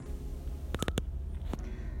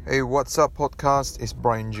Hey, what's up, podcast? It's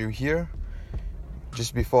Brian Ju here.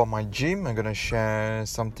 Just before my gym, I'm gonna share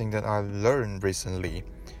something that I learned recently.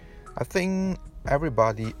 I think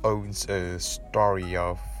everybody owns a story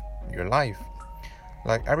of your life.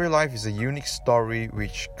 Like every life is a unique story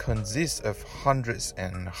which consists of hundreds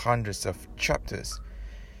and hundreds of chapters.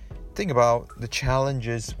 Think about the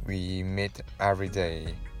challenges we meet every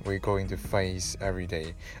day. We're going to face every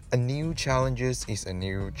day. A new challenges is a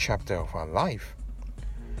new chapter of our life.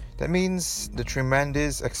 That means the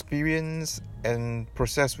tremendous experience and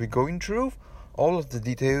process we're going through, all of the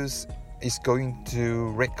details is going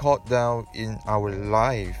to record down in our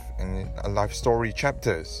life and life story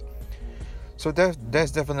chapters. So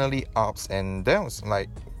there's definitely ups and downs. Like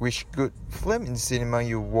which good film in cinema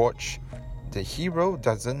you watch, the hero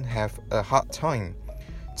doesn't have a hard time.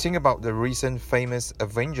 Think about the recent famous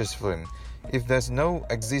Avengers film. If there's no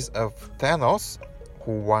exist of Thanos,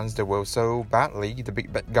 who wants the world so badly, the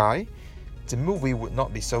big bad guy, the movie would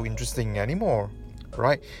not be so interesting anymore,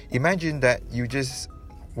 right? Imagine that you just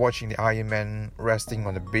watching the Iron Man resting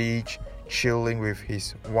on the beach, chilling with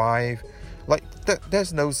his wife, like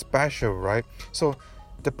there's no special, right? So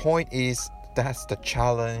the point is that's the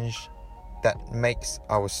challenge that makes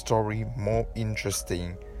our story more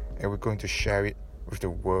interesting, and we're going to share it with the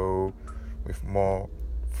world, with more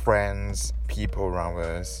friends, people around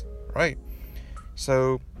us, right?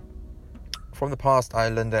 So, from the past, I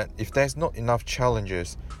learned that if there's not enough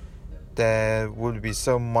challenges, there would be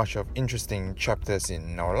so much of interesting chapters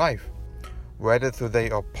in our life. Whether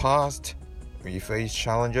today or past, we face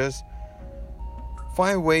challenges,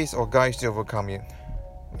 find ways or guides to overcome it.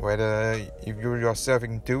 Whether if you yourself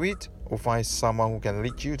can do it, or find someone who can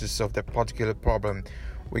lead you to solve that particular problem,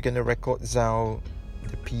 we're going to record down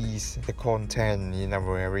the piece, the content in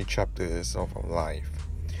our every chapters of our life.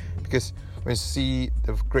 Because when you see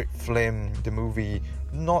the great film, the movie,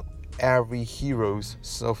 not every hero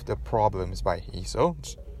solves the problems by his own,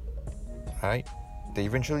 right? They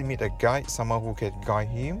eventually meet a guide, someone who can guide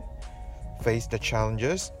him, face the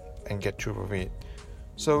challenges, and get through with it.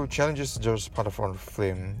 So challenges are just part of our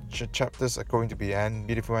film. Chapters are going to be an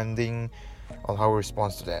beautiful ending on how we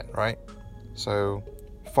respond to that, right? So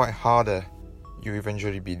fight harder, you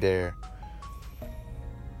eventually be there.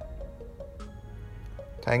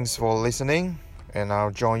 Thanks for listening, and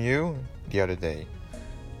I'll join you the other day.